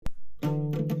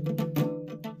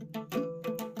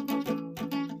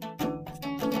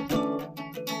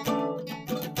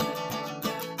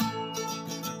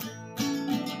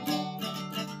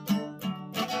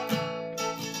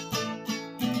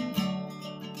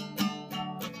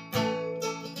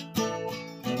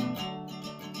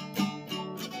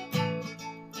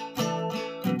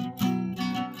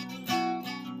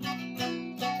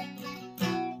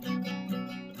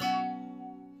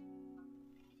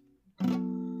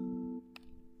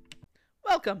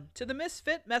Welcome to the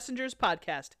Misfit Messengers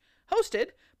podcast, hosted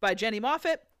by Jenny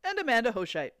Moffat and Amanda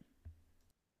Hoshite.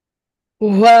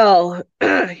 Well,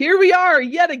 here we are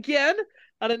yet again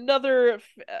on another,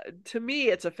 to me,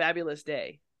 it's a fabulous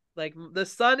day. Like, the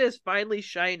sun is finally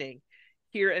shining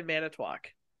here in Manitowoc.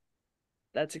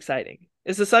 That's exciting.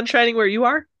 Is the sun shining where you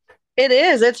are? It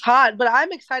is. It's hot, but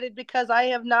I'm excited because I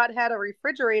have not had a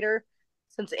refrigerator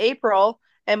since April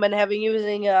and been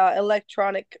using a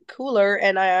electronic cooler,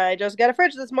 and I just got a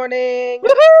fridge this morning.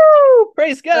 Woohoo!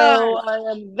 Praise God! So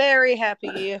I am very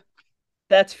happy.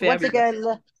 That's Once fabulous.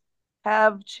 again,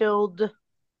 have chilled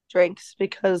drinks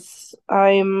because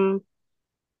I'm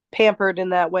pampered in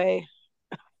that way.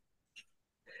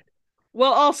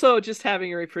 Well, also just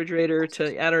having a refrigerator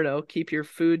to, I don't know, keep your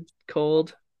food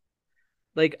cold,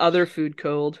 like other food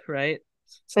cold, right?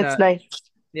 It's It's not, nice.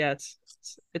 yeah,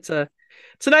 it's a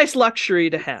nice luxury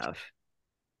to have.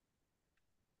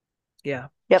 Yeah.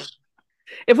 Yep.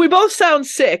 If we both sound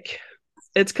sick,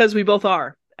 it's because we both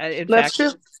are, in That's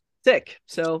fact, true. sick.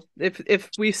 So if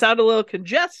we sound a little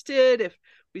congested, if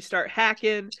we start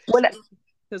hacking, When,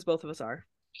 because both of us are.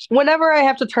 whenever I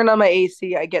have to turn on my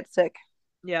AC, I get sick.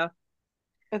 Yeah.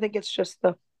 I think it's just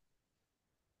I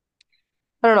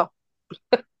don't know.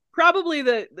 Probably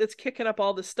it's kicking up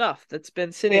all the stuff that's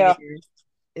been sitting Yeah.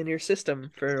 in your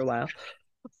system for a while.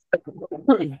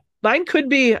 Mine could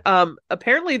be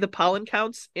apparently the pollen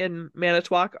counts in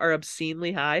Manitowoc are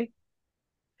obscenely high,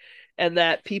 and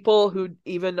that people who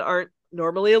even aren't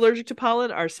normally allergic to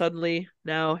pollen are suddenly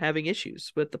now having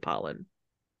issues with the pollen.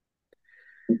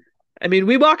 I mean,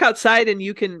 we walk outside and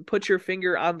you can put your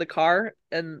finger on the car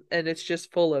and it's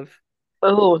just full of,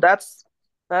 Oh, that's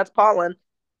pollen.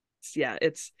 yeah,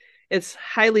 it's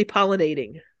highly pollen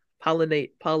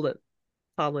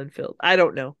filled. I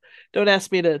don't know. Don't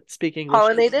ask me to speak English.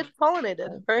 Pollinated,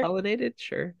 right? Pollinated,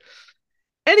 sure.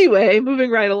 Anyway, moving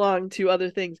right along to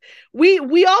other things.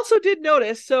 We also did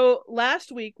notice, so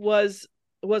last week was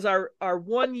our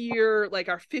 1 year, like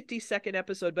our 52nd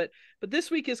episode, but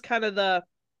this week is kind of the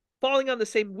falling on the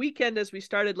same weekend as we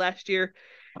started last year.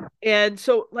 And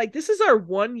so like this is our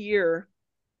 1 year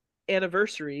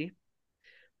anniversary,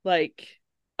 like,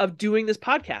 of doing this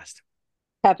podcast.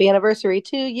 Happy anniversary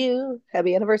to you.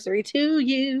 Happy anniversary to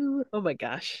you. Oh my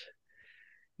gosh.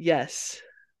 Yes.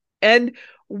 And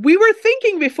we were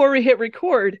thinking before we hit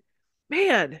record,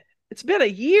 man, it's been a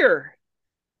year.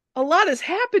 A lot has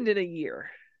happened in a year.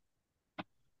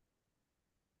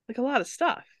 Like a lot of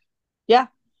stuff. Yeah.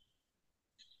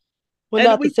 We're And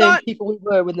not we the same thought people we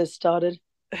were when this started.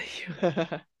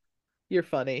 you're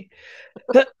funny.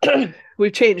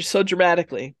 We've changed so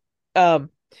dramatically. Um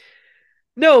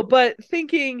no, but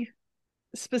thinking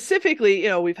specifically,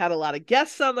 we've had a lot of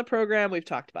guests on the program. We've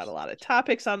talked about a lot of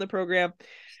topics on the program.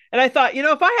 And I thought,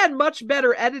 if I had much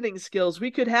better editing skills,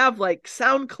 we could have like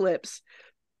sound clips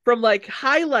from like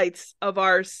highlights of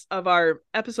our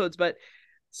episodes. But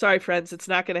sorry, friends, it's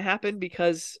not going to happen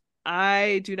because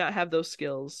I do not have those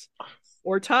skills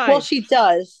or Well, time. she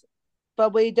does,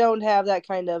 but we don't have that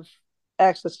kind of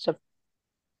access to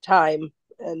time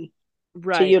and to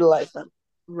Right. utilize them.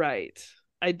 Right.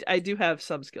 I do have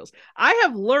some skills. I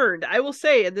have learned, I will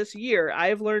say, in this year, I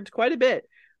have learned quite a bit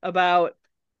about,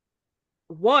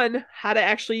 one, how to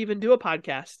actually even do a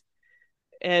podcast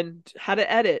and how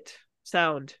to edit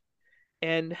sound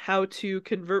and how to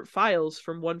convert files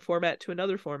from one format to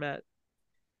another format.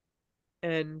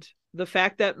 And the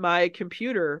fact that my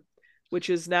computer, which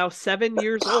is now 7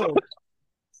 years old,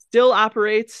 still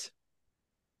operates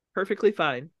perfectly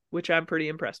fine, which I'm pretty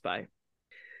impressed by.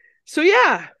 So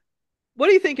yeah, what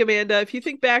do you think, Amanda? If you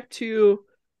think back to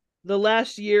the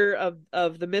last year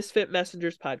of the Misfit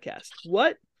Messengers podcast,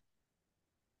 what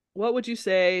would you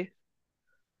say?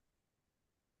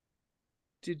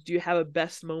 Do you have a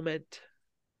best moment?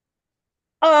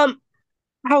 Um,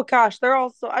 oh gosh, they're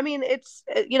also, I mean, it's,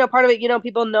 part of it,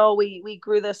 people know we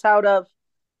grew this out of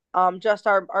just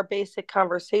our basic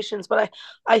conversations, but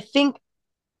I think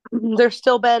there's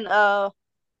still been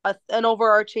an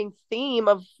overarching theme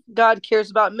of God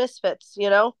cares about misfits.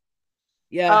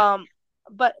 Yeah. Um,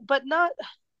 but not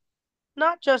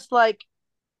just like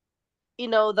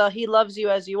the he loves you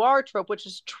as you are trope, which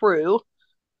is true,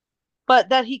 but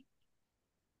that he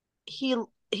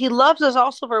he loves us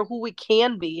also for who we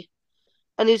can be,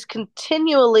 and he's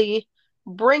continually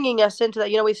bringing us into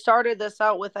that. We started this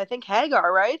out with, I think,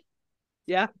 Hagar, right?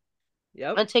 Yeah.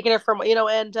 Yep. And taking it from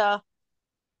and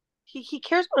he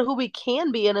cares about who we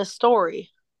can be in his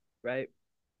story. Right.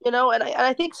 And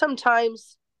I think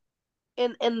sometimes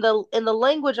in the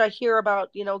language I hear about,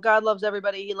 God loves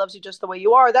everybody, he loves you just the way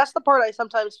you are, that's the part I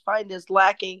sometimes find is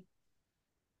lacking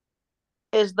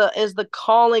is the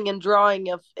calling and drawing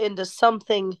of into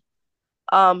something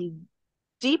um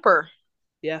deeper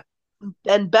Yeah.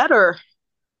 and better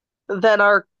than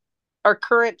our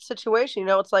current situation.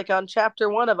 It's like on chapter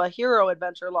one of a hero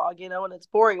adventure log, and it's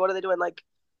boring. What are they doing? Like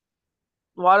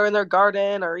watering their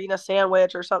garden or eating a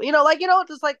sandwich or something.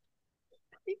 Just like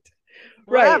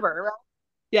Right. whatever. Right?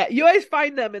 Yeah. You always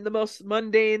find them in the most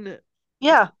mundane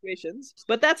Yeah. situations,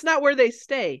 but that's not where they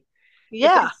stay. If they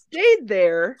Yeah. stayed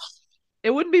there,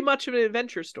 it wouldn't be much of an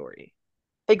adventure story.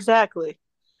 Exactly.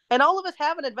 And all of us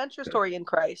have an adventure story in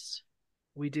Christ.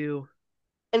 We do.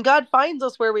 And God finds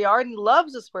us where we are and he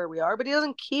loves us where we are, but he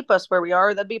doesn't keep us where we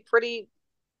are. That'd be a pretty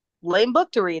lame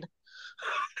book to read.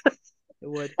 It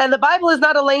would. And the Bible is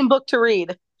not a lame book to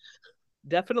read.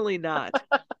 Definitely not.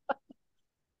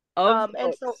 Of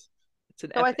And so books, it's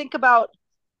an I epic. think about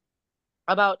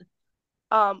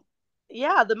um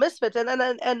yeah, the misfits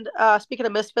and speaking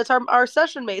of misfits, our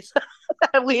session mates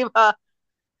that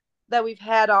we've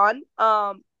had on.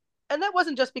 And that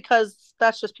wasn't just because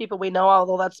that's just people we know,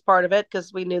 although that's part of it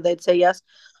because we knew they'd say yes.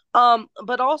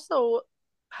 But also,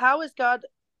 how is God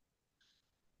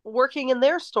working in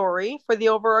their story for the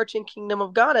overarching kingdom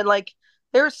of God? And like,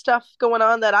 there's stuff going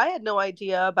on that I had no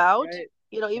idea about. Right.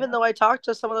 Even though I talked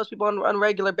to some of those people on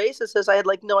regular basis, I had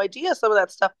like no idea some of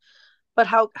that stuff. But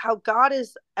how God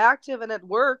is active and at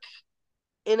work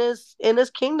in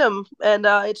his kingdom, and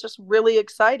it's just really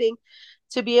exciting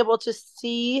to be able to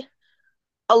see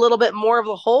a little bit more of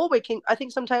the whole. I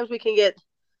think sometimes we can get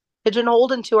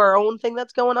pigeonholed into our own thing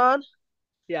that's going on.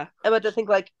 Yeah. But to think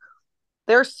like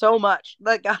there's so much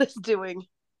that God is doing.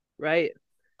 Right.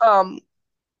 Um,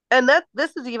 and that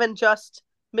this is even just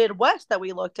Midwest that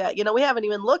we looked at. We haven't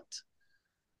even looked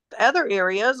at other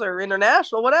areas or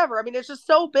international, whatever. I mean, it's just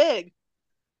so big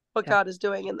what Yeah. God is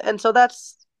doing, and so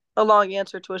that's a long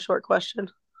answer to a short question.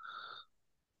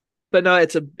 But no,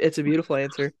 it's a beautiful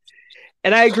answer.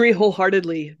 And I agree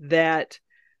wholeheartedly that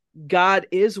God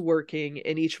is working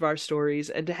in each of our stories,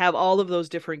 and to have all of those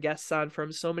different guests on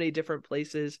from so many different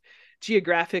places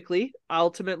geographically,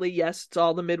 ultimately, yes, it's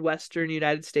all the Midwestern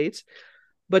United States,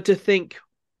 but to think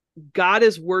God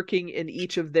is working in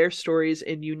each of their stories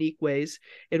in unique ways,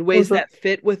 in ways Mhm. that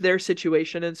fit with their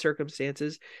situation and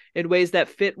circumstances, in ways that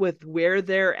fit with where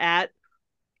they're at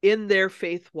in their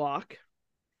faith walk,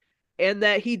 and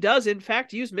that he does, in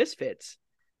fact, use misfits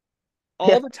all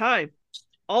Yeah. the time.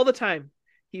 All the time,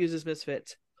 he uses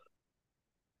misfits.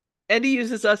 And he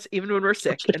uses us even when we're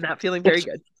sick and not feeling very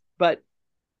good. But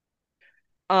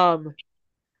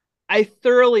I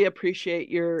thoroughly appreciate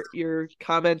your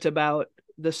comment about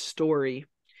the story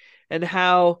and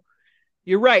how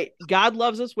you're right. God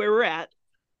loves us where we're at,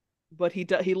 but he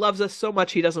loves us so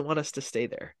much he doesn't want us to stay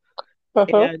there.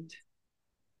 Uh-huh. And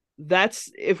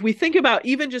that's, if we think about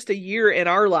even just a year in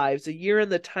our lives, a year in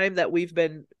the time that we've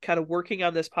been kind of working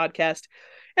on this podcast.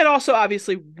 And also,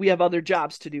 obviously, we have other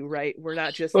jobs to do, right? We're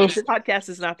not just, this podcast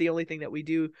is not the only thing that we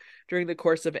do during the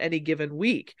course of any given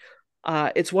week.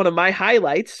 It's one of my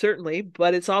highlights, certainly,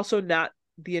 but it's also not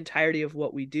the entirety of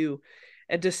what we do.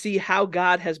 And to see how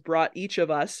God has brought each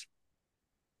of us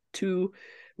to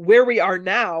where we are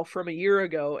now from a year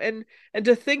ago, and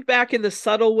to think back in the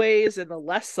subtle ways and the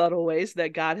less subtle ways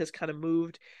that God has kind of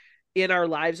moved in our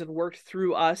lives and worked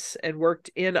through us and worked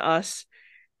in us,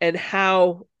 and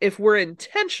how, if we're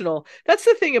intentional, that's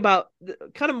the thing about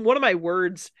kind of one of my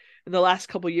words in the last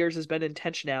couple of years has been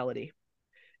intentionality.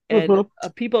 And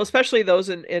people, especially those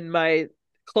in my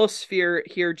close sphere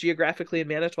here geographically in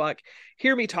Manitowoc,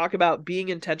 hear me talk about being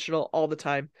intentional all the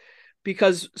time,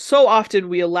 because so often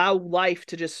we allow life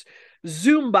to just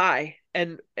zoom by,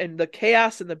 and the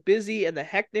chaos and the busy and the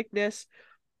hecticness,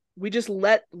 we just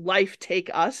let life take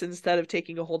us instead of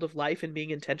taking a hold of life and being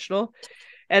intentional.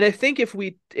 And I think if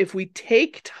we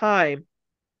take time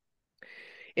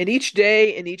in each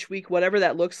day, in each week, whatever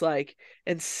that looks like,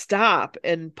 and stop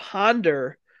and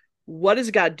ponder, what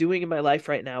is God doing in my life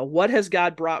right now? What has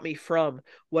God brought me from?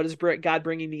 What is God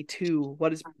bringing me to?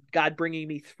 What is God bringing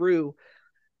me through?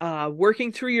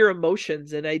 Working through your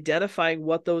emotions and identifying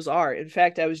what those are. In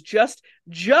fact, I was just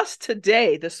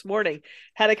today, this morning,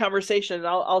 had a conversation, and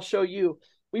I'll show you.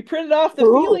 We printed off the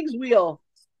feelings wheel.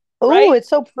 Oh, right? It's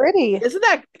so pretty. Isn't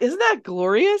that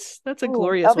glorious? That's a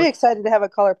glorious I'll be one. excited to have a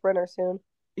color printer soon.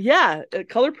 Yeah,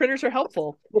 color printers are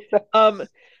helpful. But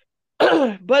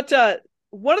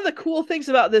one of the cool things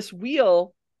about this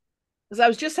wheel is I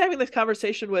was just having this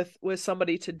conversation with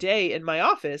somebody today in my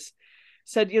office.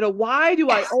 Said, why do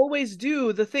I always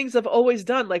do the things I've always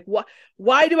done? Like,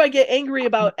 why do I get angry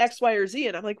about X, Y, or Z?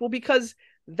 And I'm like, well, because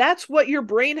that's what your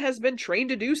brain has been trained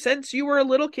to do since you were a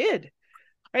little kid,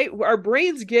 right? Our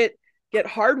brains get get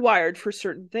hardwired for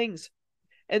certain things.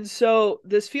 And so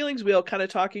this feelings wheel kind of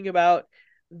talking about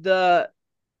the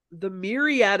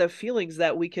myriad of feelings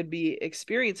that we can be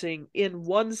experiencing in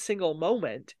one single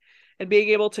moment, and being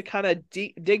able to kind of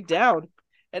dig down,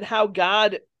 and how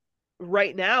God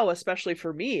right now, especially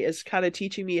for me, is kind of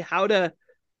teaching me how to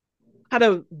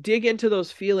dig into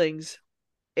those feelings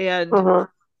and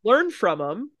learn from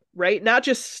them, right? Not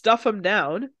just stuff them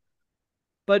down,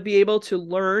 but be able to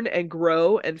learn and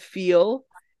grow and feel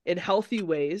in healthy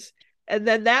ways. And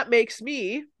then that makes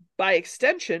me, by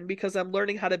extension, because I'm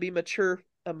learning how to be mature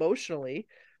emotionally,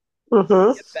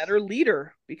 a better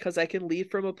leader, because I can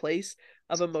lead from a place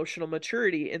of emotional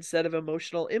maturity instead of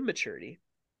emotional immaturity.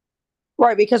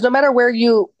 Right, because no matter where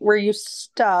you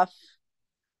stuff,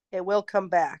 it will come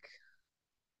back.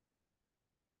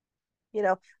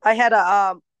 I had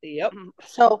a Yep.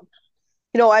 so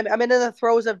I'm in the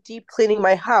throes of deep cleaning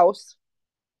my house,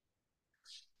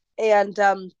 and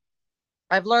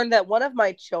I've learned that one of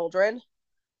my children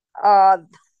has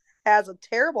a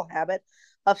terrible habit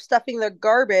of stuffing their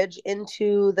garbage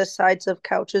into the sides of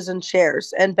couches and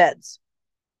chairs and beds.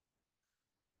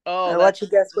 Oh, I'll let you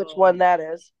guess which one that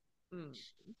is. I'm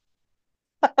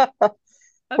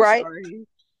right? sorry.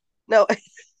 No,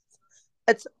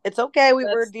 it's okay. We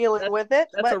were dealing with it,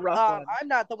 that's but a rough one. I'm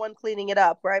not the one cleaning it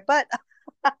up, right? But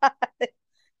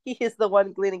he is the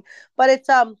one cleaning. But it's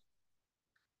a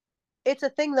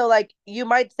thing though. Like, you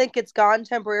might think it's gone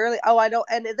temporarily. Oh, I know.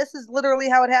 And this is literally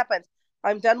how it happens.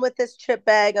 I'm done with this chip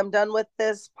bag. I'm done with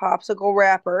this popsicle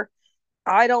wrapper.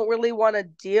 I don't really want to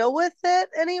deal with it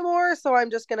anymore, so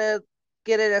I'm just gonna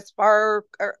get it as far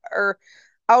or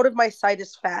out of my sight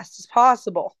as fast as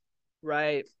possible.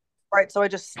 Right. Right. So I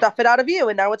just stuff it out of view,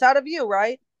 and now it's out of view,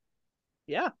 right?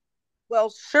 Yeah. Well,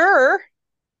 sure,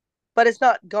 but it's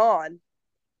not gone.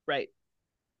 Right.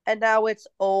 And now it's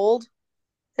old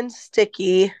and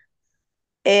sticky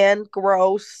and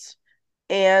gross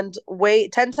and way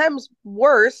 10 times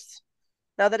worse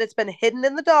now that it's been hidden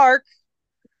in the dark,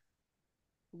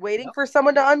 waiting for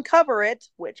someone to uncover it,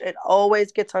 which it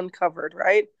always gets uncovered,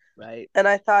 right? Right. And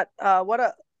I thought,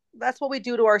 that's what we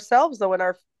do to ourselves though.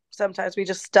 Sometimes we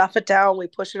just stuff it down, we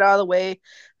push it out of the way,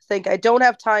 think I don't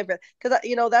have time for it. Because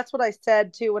that's what I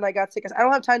said too when I got sick. I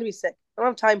don't have time to be sick. I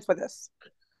don't have time for this.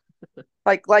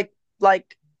 like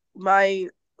my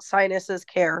sinuses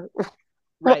care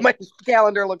what my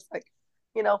calendar looks like,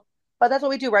 But that's what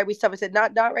we do, right? We stuff. I said,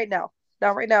 not right now,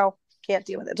 not right now. Can't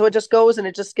deal with it. So it just goes and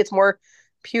it just gets more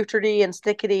putridy and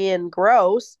stickety and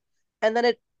gross, and then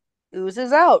it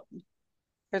oozes out.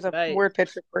 There's a word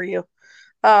picture for you.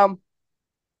 Right.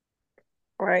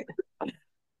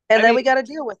 And then we got to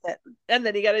deal with it. And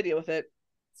then you got to deal with it.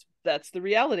 That's the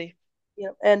reality.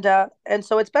 And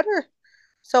so it's better.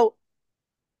 So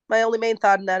my only main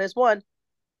thought in that is, one,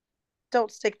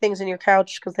 don't stick things in your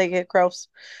couch because they get gross.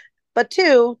 But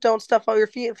two, don't stuff all your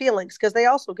feelings because they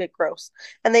also get gross.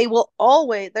 And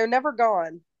they're never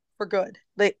gone for good.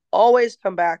 They always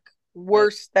come back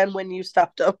worse than when you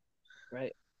stuffed them.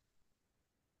 Right.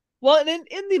 Well, and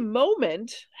in the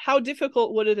moment, how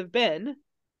difficult would it have been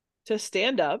to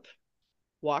stand up,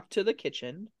 walk to the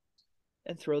kitchen,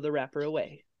 and throw the wrapper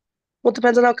away? Well, it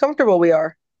depends on how comfortable we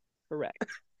are. Correct.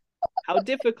 How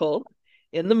difficult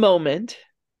in the moment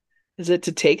is it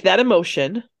to take that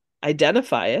emotion,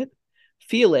 identify it,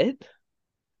 feel it,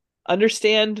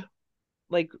 understand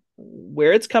like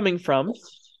where it's coming from,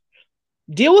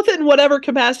 deal with it in whatever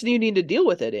capacity you need to deal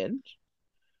with it in.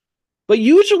 But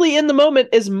usually in the moment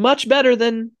is much better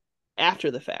than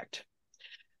after the fact.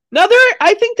 Now,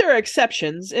 I think there are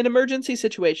exceptions in emergency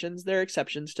situations. There are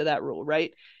exceptions to that rule,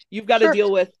 right? You've got to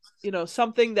deal with,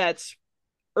 something that's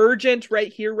urgent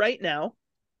right here, right now.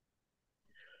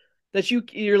 That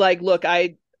you're like, look,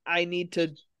 I need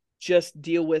to just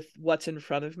deal with what's in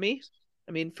front of me.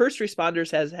 I mean, first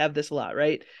responders have this a lot,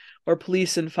 right? Or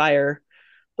police and fire,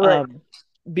 right.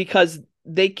 Because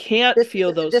they can't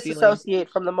feel those disassociate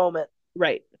feelings from the moment,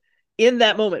 right in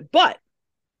that moment. But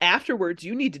afterwards,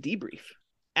 you need to debrief.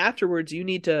 Afterwards, you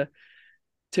need to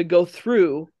go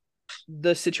through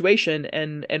the situation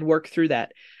and work through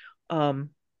that.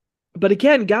 But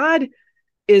again, God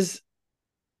is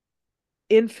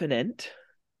infinite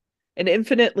and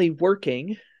infinitely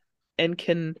working and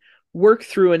can work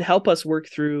through and help us work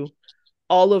through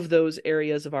all of those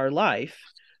areas of our life,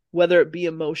 whether it be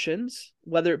emotions,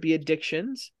 whether it be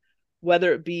addictions,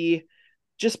 whether it be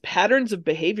just patterns of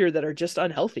behavior that are just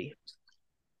unhealthy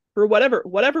for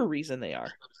whatever reason they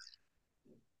are.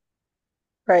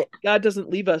 Right. God doesn't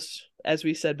leave us, as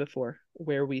we said before,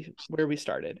 where we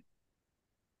started.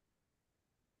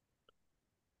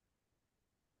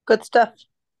 Good stuff.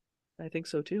 I think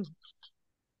so too.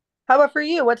 How about for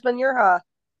you? What's been your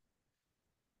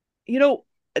You know,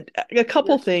 a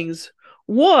couple things.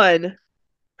 One,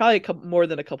 probably more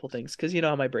than a couple things, because you know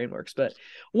how my brain works. But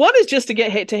one is just to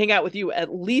get to hang out with you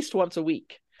at least once a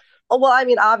week. Oh, well, I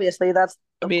mean, obviously that's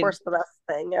I of mean, course the best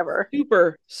thing ever.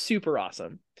 super, super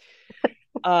awesome.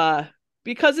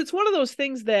 Because it's one of those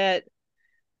things that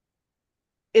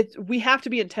we have to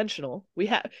be intentional.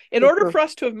 In order for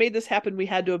us to have made this happen, we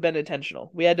had to have been intentional.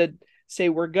 We had to say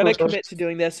we're gonna commit to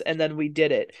doing this, and then we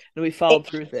did it, and we followed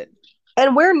through with it.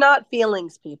 And we're not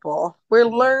feelings people. We're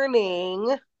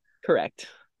learning. Correct.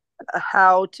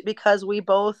 How to, because we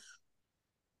both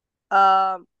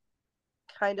kind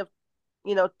of,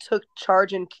 took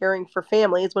charge in caring for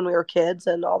families when we were kids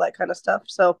and all that kind of stuff.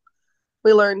 So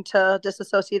we learned to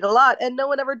disassociate a lot, and no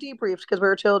one ever debriefed because we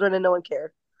were children and no one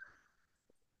cared.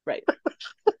 Right.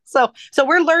 So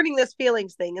we're learning this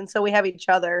feelings thing, and so we have each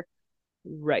other,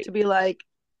 right, to be like.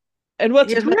 And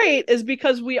what's great is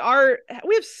because we have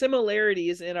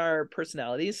similarities in our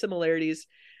personalities, similarities,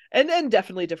 and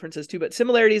definitely differences too, but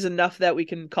similarities enough that we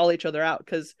can call each other out.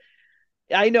 Because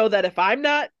I know that if I'm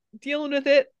not dealing with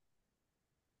it,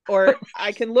 or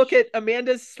I can look at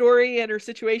Amanda's story and her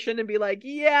situation and be like,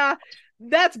 yeah,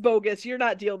 that's bogus. You're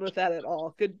not dealing with that at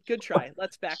all. Good try.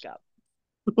 Let's back up.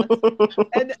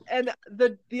 and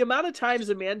the amount of times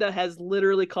Amanda has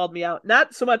literally called me out,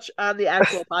 not so much on the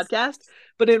actual podcast,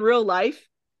 but in real life,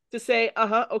 to say,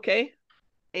 okay,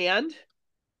 and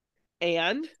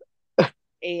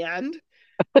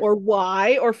or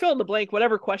why, or fill in the blank,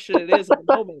 whatever question it is at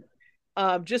the moment,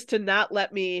 just to not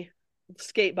let me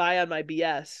skate by on my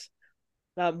BS,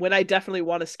 when I definitely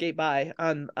want to skate by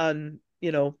on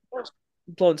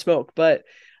blowing smoke. But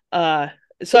so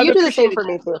you do the same for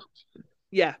me too.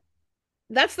 Yeah,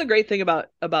 that's the great thing about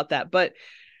that. But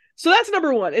so that's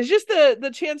number one, is just the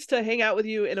chance to hang out with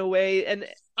you in a way, and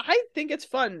I think it's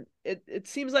fun. It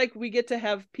seems like we get to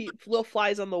have little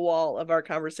flies on the wall of our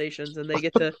conversations, and they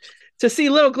get to see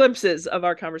little glimpses of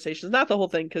our conversations. Not the whole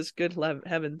thing, because good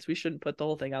heavens, we shouldn't put the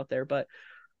whole thing out there. But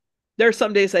there are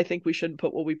some days I think we shouldn't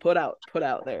put what we put out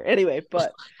there anyway.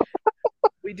 But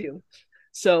we do.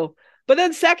 So, but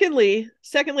then secondly,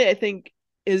 I think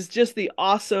is just the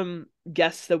awesome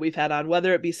guests that we've had on,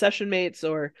 whether it be session mates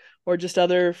or just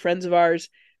other friends of ours,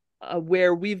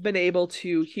 where we've been able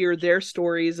to hear their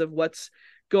stories of what's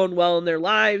going well in their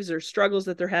lives, or struggles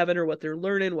that they're having, or what they're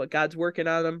learning, what God's working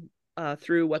on them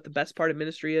through, what the best part of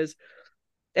ministry is,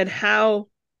 and how,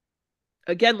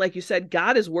 again, like you said,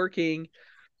 God is working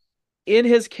in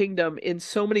his kingdom in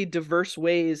so many diverse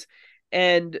ways.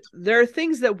 And there are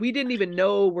things that we didn't even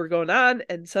know were going on,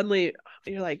 and suddenly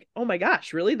you're like, oh my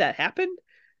gosh, really? That happened?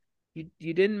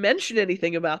 You didn't mention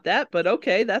anything about that, but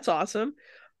okay, that's awesome.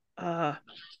 And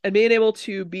being able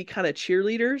to be kind of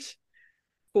cheerleaders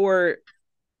for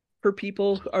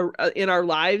people in our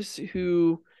lives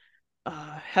who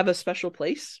have a special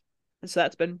place. And so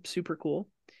that's been super cool.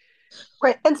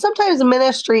 Right. And sometimes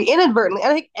ministry inadvertently,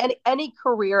 I think any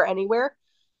career anywhere,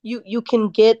 you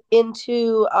can get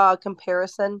into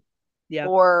comparison,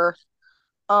 or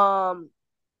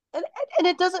and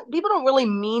it doesn't, people don't really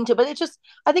mean to, but it's just,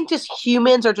 I think just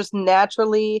humans are just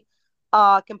naturally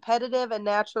competitive, and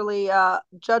naturally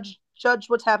judge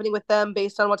what's happening with them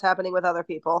based on what's happening with other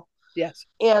people. Yes.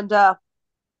 And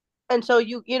so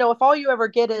if all you ever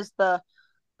get is the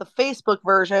Facebook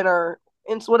version, or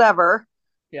it's whatever.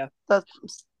 Yeah.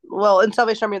 In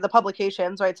Salvation Army, the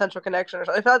publications, right? Central Connection or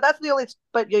something. If that's the only,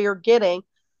 but you're getting,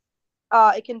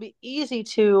 it can be easy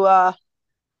to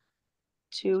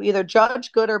either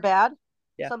judge good or bad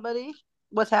somebody,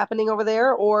 what's happening over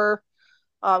there, or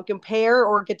compare,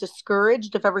 or get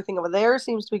discouraged if everything over there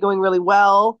seems to be going really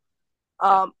well.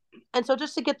 And so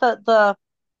just to get the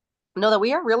know that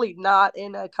we are really not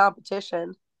in a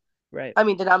competition. Right. I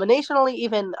mean, denominationally,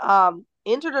 even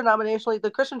interdenominationally,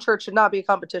 the Christian church should not be a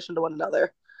competition to one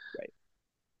another. Right.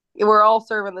 We're all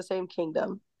serving the same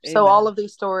kingdom. Amen. So all of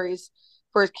these stories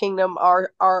for his kingdom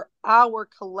are our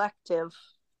collective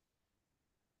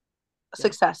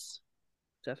success.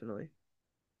 Definitely.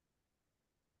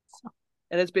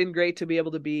 And it's been great to be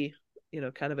able to be,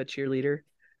 kind of a cheerleader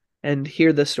and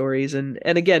hear the stories, and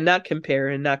again, not compare,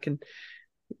 and not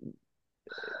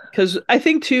because I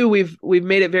think too, we've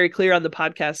made it very clear on the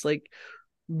podcast, like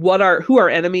who our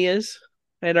enemy is,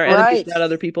 and our enemy is not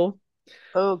other people.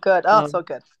 Oh, good. Oh, so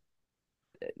good.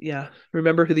 Yeah.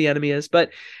 Remember who the enemy is. And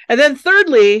then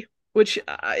thirdly, which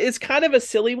is kind of a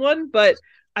silly one, but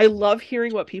I love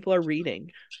hearing what people are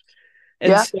reading.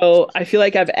 And so I feel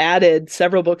like I've added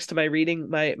several books to my reading,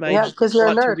 my because you're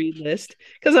a nerd. To read list,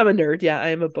 because I'm a nerd. Yeah, I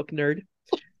am a book nerd.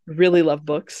 Really love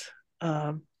books.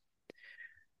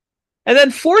 And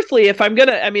then fourthly, if I'm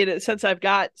gonna, I mean, since I've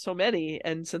got so many,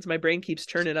 and since my brain keeps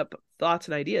turning up thoughts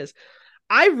and ideas,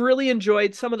 I've really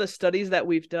enjoyed some of the studies that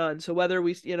we've done. So whether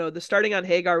we, the starting on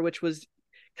Hagar, which was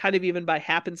kind of even by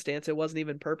happenstance, it wasn't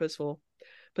even purposeful,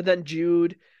 but then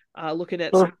Jude, looking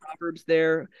at some Proverbs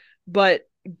there, but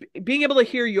being able to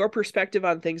hear your perspective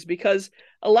on things, because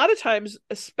a lot of times,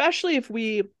 especially if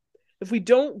we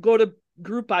don't go to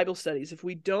group Bible studies, if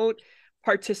we don't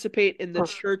participate in the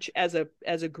church as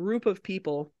a group of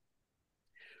people,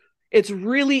 it's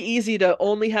really easy to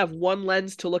only have one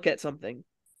lens to look at something,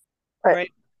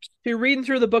 right? If you're reading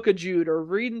through the book of Jude or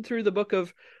reading through the book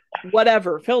of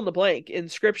whatever, fill in the blank in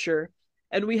scripture,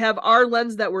 and we have our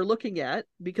lens that we're looking at,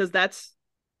 because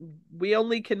we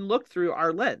only can look through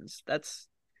our lens. That's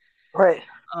right.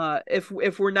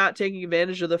 If we're not taking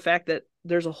advantage of the fact that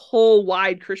there's a whole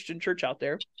wide Christian church out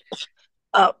there.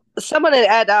 Someone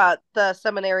at the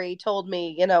seminary told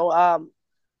me, I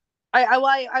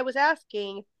was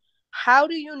asking, how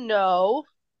do you know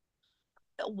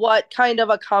what kind of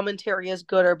a commentary is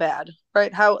good or bad,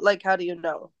 right? How do you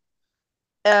know?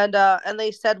 And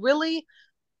they said, really,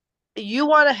 you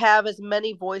want to have as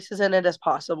many voices in it as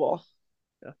possible.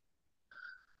 Yeah.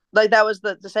 Like that was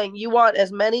the saying, you want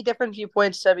as many different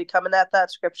viewpoints to be coming at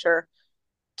that scripture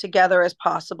together as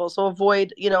possible. So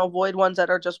avoid ones that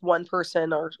are just one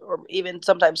person or even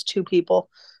sometimes two people.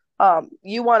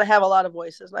 You want to have a lot of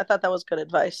voices. And I thought that was good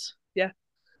advice. Yeah.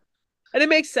 And it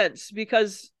makes sense,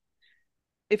 because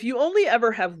if you only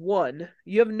ever have one,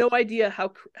 you have no idea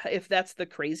if that's the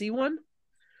crazy one.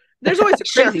 There's always a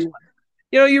crazy Sure. one.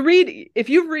 If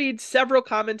you read several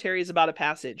commentaries about a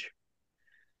passage,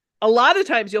 a lot of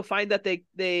times you'll find that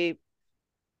they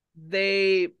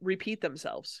repeat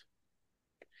themselves.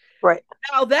 Right.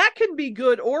 Now that can be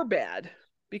good or bad,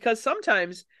 because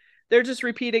sometimes they're just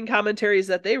repeating commentaries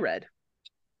that they read.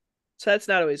 So that's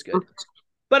not always good.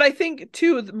 But I think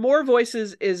too, more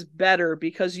voices is better,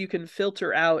 because you can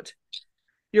filter out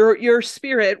your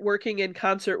spirit working in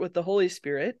concert with the Holy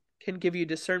Spirit can give you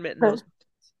discernment in those.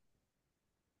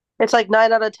 It's like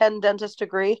 9 out of 10 dentists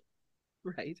agree.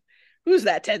 Right. Who's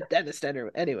that 10th dentist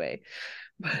anyway?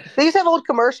 They used to have old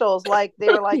commercials, like they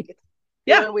were like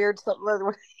doing weird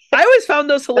something. I always found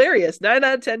those hilarious. 9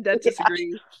 out of 10 dentists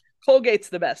agree. Colgate's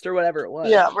the best, or whatever it was.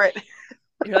 Yeah, right.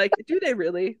 You're like, do they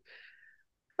really?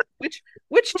 Which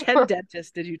 10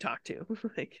 dentists did you talk to?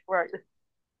 Right.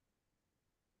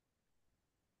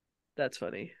 That's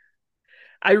funny.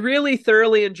 I really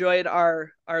thoroughly enjoyed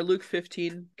our Luke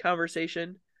 15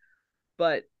 conversation,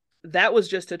 but that was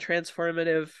just a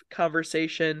transformative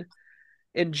conversation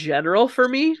in general for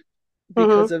me,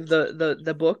 because of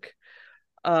the book,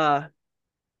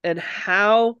 and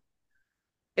how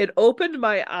it opened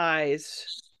my eyes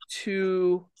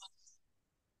to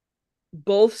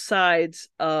both sides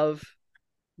of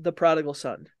the prodigal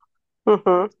son.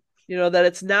 That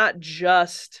it's not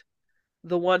just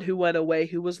the one who went away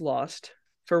who was lost,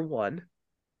 for one,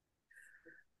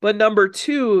 but number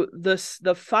two,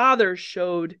 the father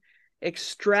showed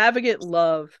extravagant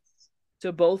love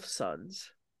to both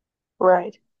sons.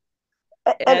 Right.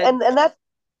 And that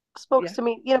spoke to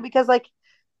me, because like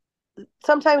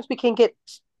sometimes we can get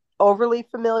overly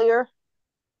familiar.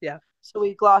 Yeah. So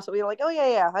we gloss it. We're like, oh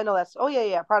yeah, I know that's. Oh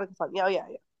yeah, prodigal son. Yeah,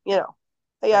 yeah.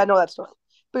 I know that story.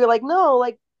 But you're like, no,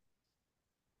 like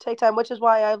take time, which is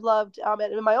why I've loved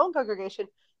in my own congregation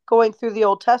going through the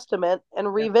Old Testament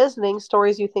and revisiting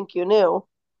stories you think you knew.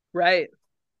 Right.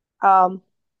 And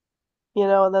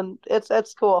then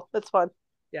it's cool. It's fun.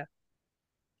 Yeah.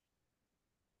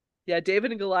 Yeah,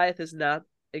 David and Goliath is not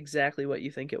exactly what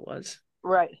you think it was.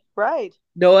 Right.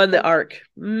 Noah and the Ark.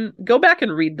 Go back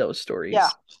and read those stories.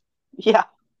 Yeah.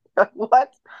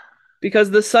 What?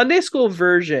 Because the Sunday school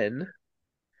version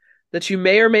that you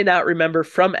may or may not remember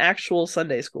from actual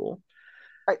Sunday school.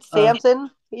 Right. Samson,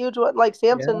 huge one. Like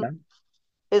Samson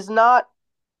is not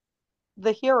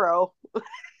the hero in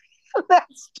that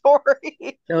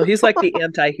story. No, he's like the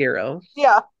anti-hero.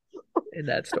 Yeah. In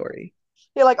that story.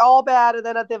 You're like all bad, and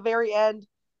then at the very end,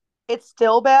 it's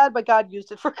still bad, but God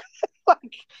used it for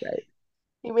like right.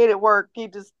 He made it work. He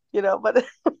just, but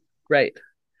right.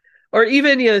 Or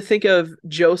even think of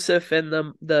Joseph and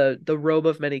the robe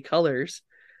of many colors.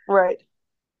 Right.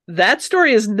 That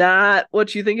story is not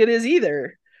what you think it is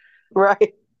either.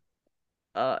 Right.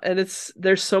 And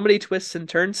there's so many twists and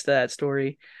turns to that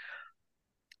story.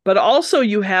 But also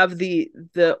you have the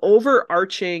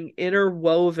overarching,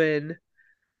 interwoven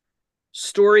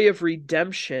story of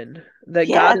redemption that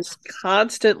God is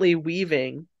constantly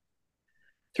weaving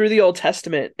through the Old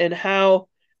Testament, and how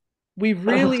we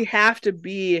really have to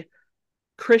be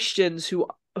Christians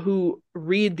who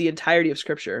read the entirety of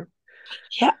Scripture.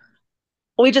 Yeah.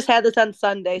 We just had this on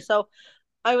Sunday. So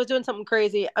I was doing something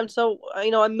crazy.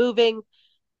 I'm moving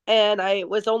and I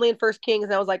was only in First Kings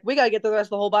and I was like, we got to get through the rest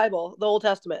of the whole Bible, the Old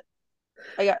Testament.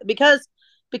 Because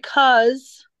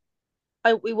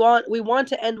we want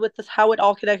to end with this how it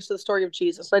all connects to the story of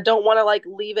Jesus. I don't want to like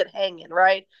leave it hanging,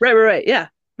 right? Right. Yeah.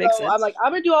 Makes So I'm sense. like,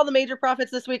 I'm gonna do all the major prophets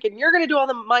this week, and you're gonna do all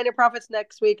the minor prophets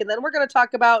next week, and then we're gonna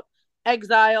talk about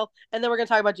exile, and then we're gonna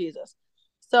talk about Jesus.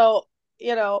 So,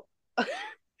 you know,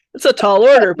 It's a tall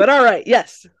order, but all right.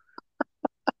 Yes.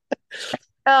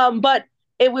 but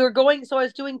we were going, so I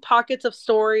was doing pockets of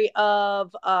story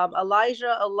of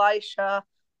Elijah, Elisha,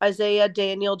 Isaiah,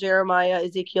 Daniel, Jeremiah,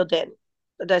 Ezekiel, Daniel.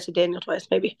 Did I say Daniel twice?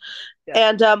 Maybe. Yeah.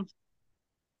 And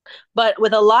but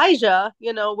with Elijah,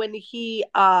 when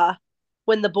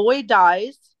the boy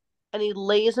dies and he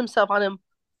lays himself on him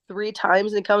 3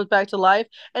 times and he comes back to life,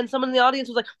 and someone in the audience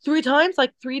was like, 3 times,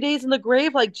 like 3 days in the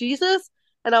grave, like Jesus,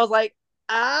 and I was like,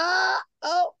 oh,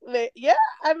 yeah,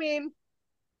 I mean,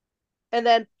 and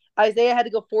then Isaiah had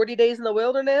to go 40 days in the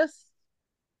wilderness,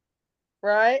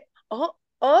 right? What?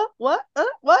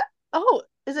 Oh,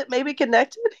 is it maybe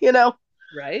connected?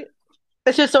 Right.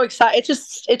 It's just so exciting.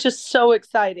 It's just so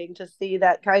exciting to see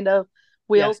that kind of Yeah.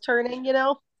 wheels turning,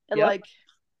 and Yep. like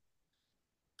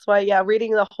that's why, yeah,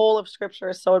 reading the whole of Scripture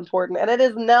is so important, and it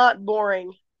is not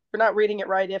boring. You're not reading it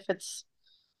right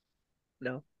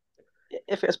No.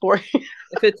 if it's boring.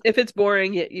 If it's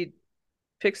boring, you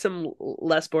pick some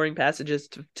less boring passages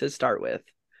to start with.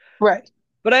 Right.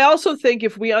 But I also think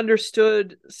if we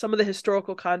understood some of the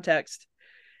historical context,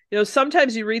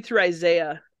 sometimes you read through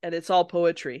Isaiah and it's all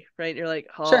poetry, right? And you're like,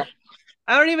 oh, Sure.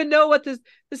 I don't even know what this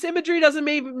imagery doesn't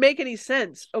make any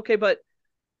sense. Okay, but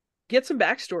get some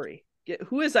backstory.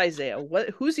 Who is Isaiah?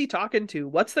 Who's he talking to?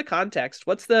 What's the context?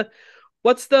 What's the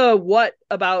what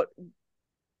about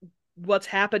what's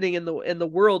happening in the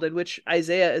world in which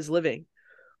Isaiah is living?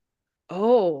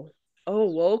 Oh,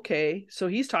 well, okay. So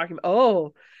he's talking.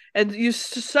 Oh, and you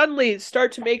suddenly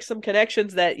start to make some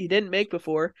connections that you didn't make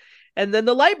before, and then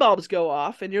the light bulbs go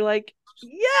off, and you're like,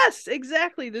 yes,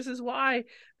 exactly. This is why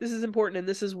this is important, and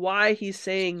this is why he's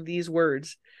saying these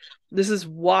words. This is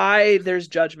why there's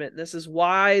judgment. This is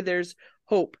why there's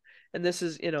hope, and this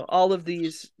is all of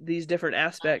these different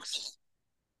aspects.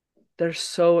 They're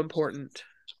so important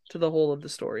to the whole of the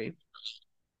story.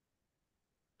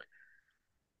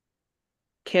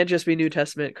 Can't just be New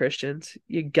Testament Christians.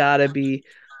 You gotta be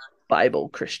Bible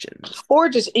Christians. Or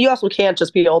just you also can't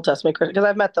just be Old Testament Christian, because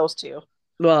I've met those too.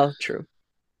 Well, true.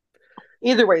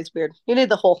 Either way is weird. You need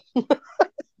the whole.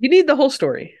 You need the whole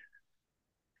story.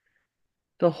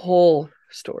 The whole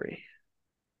story.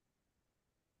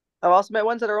 I've also met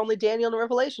ones that are only Daniel and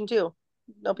Revelation too.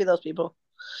 Don't be those people.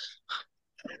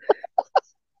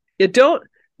 You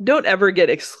don't ever get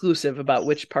exclusive about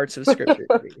which parts of scripture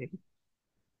you're reading.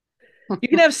 You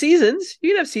can have seasons. You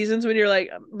can have seasons when you're like,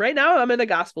 right now I'm in a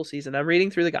gospel season. I'm reading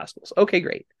through the gospels. Okay,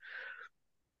 great.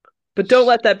 But don't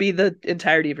let that be the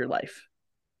entirety of your life.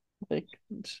 Like,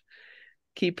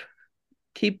 keep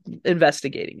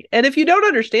investigating. And if you don't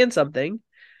understand something,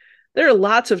 there are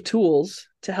lots of tools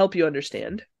to help you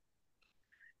understand.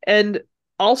 And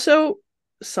also,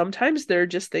 sometimes there are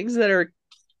just things that are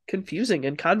confusing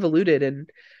and convoluted and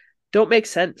don't make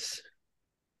sense,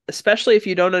 especially if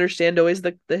you don't understand always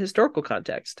the historical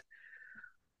context.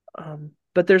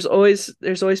 But there's always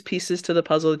pieces to the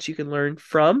puzzle that you can learn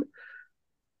from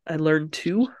and learn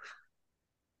to.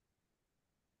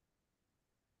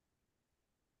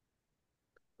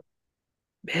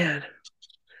 Man,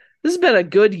 this has been a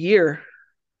good year.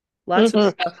 Lots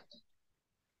of stuff.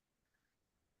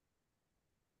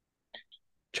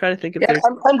 Trying to think if there's.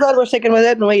 I'm glad we're sticking with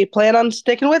it, and we plan on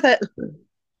sticking with it.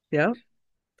 Yeah.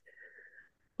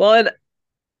 Well, and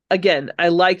again, I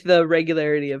like the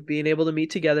regularity of being able to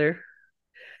meet together.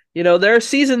 There are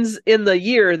seasons in the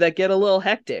year that get a little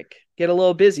hectic, get a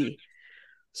little busy.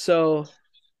 So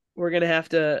we're going to have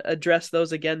to address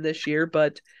those again this year.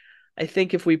 But I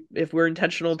think if we're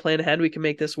intentional and plan ahead, we can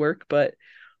make this work. But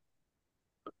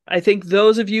I think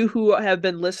those of you who have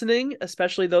been listening,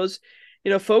 especially those,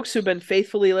 folks who've been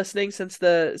faithfully listening since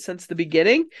the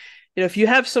beginning, if you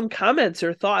have some comments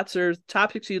or thoughts or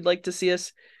topics you'd like to see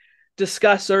us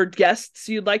discuss or guests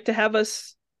you'd like to have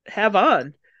us have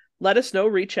on, let us know.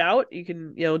 Reach out. You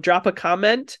can drop a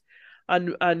comment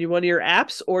on one of your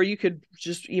apps, or you could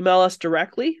just email us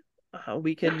directly.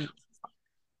 We can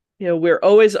we're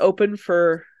always open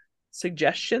for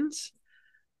suggestions.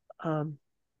 I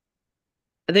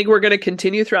think we're going to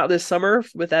continue throughout this summer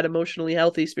with that emotionally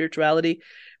healthy spirituality,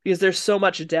 because there's so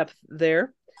much depth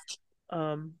there.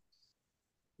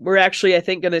 we're actually, I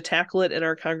think, going to tackle it in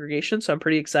our congregation. So I'm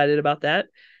pretty excited about that.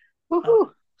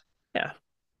 Woohoo. Yeah.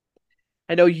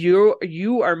 I know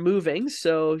you are moving,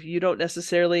 so you don't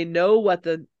necessarily know what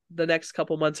the next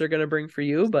couple months are going to bring for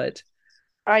you, but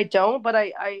I don't, but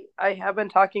I have been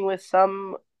talking with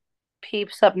some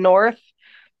peeps up north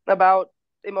about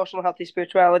emotional healthy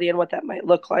spirituality and what that might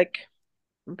look like.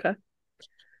 okay.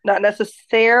 Not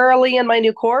necessarily in my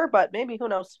new core, but maybe, who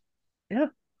knows? Yeah.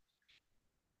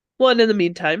 Well, and in the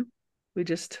meantime, we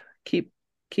just keep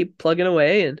plugging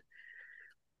away, and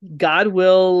God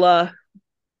will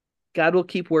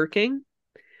keep working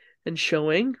and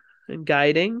showing and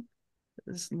guiding.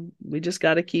 We just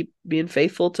got to keep being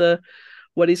faithful to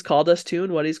what he's called us to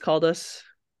and what he's called us,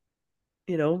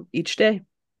 each day.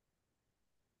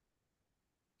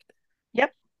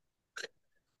 Yep.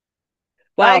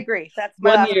 Wow. I agree. That's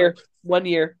my 1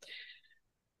 year.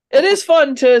 It is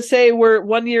fun to say we're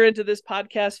 1 year into this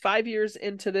podcast, 5 years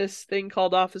into this thing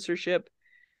called officership.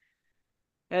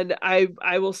 And I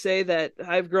will say that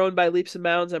I've grown by leaps and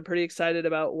bounds. I'm pretty excited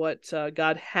about what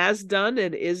God has done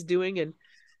and is doing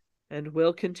and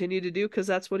will continue to do, because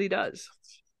that's what he does.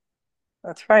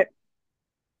 That's right.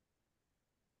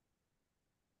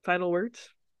 Final words?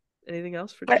 Anything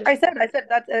else for today? I said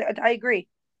that. I agree.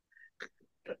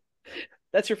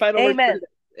 That's your final word. Amen.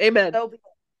 Amen. So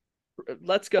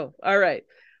Let's go. All right.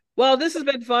 Well, this has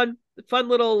been fun. Fun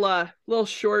little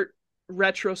short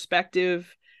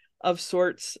retrospective of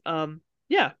sorts.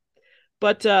 Yeah.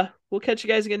 But we'll catch you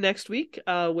guys again next week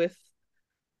with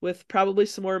probably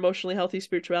some more emotionally healthy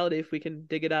spirituality, if we can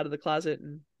dig it out of the closet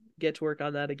and get to work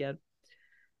on that again.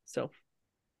 So.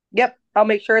 Yep. I'll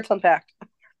make sure it's unpacked.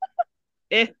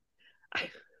 If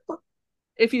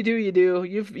you do, you do.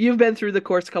 You've been through the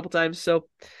course a couple times, so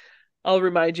I'll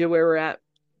remind you where we're at.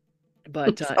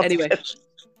 But anyway.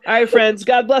 All right, friends.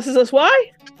 God blesses us.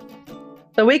 Why?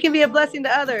 So we can be a blessing to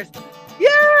others.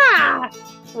 Yeah!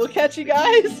 We'll catch you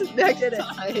guys next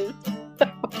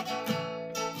time.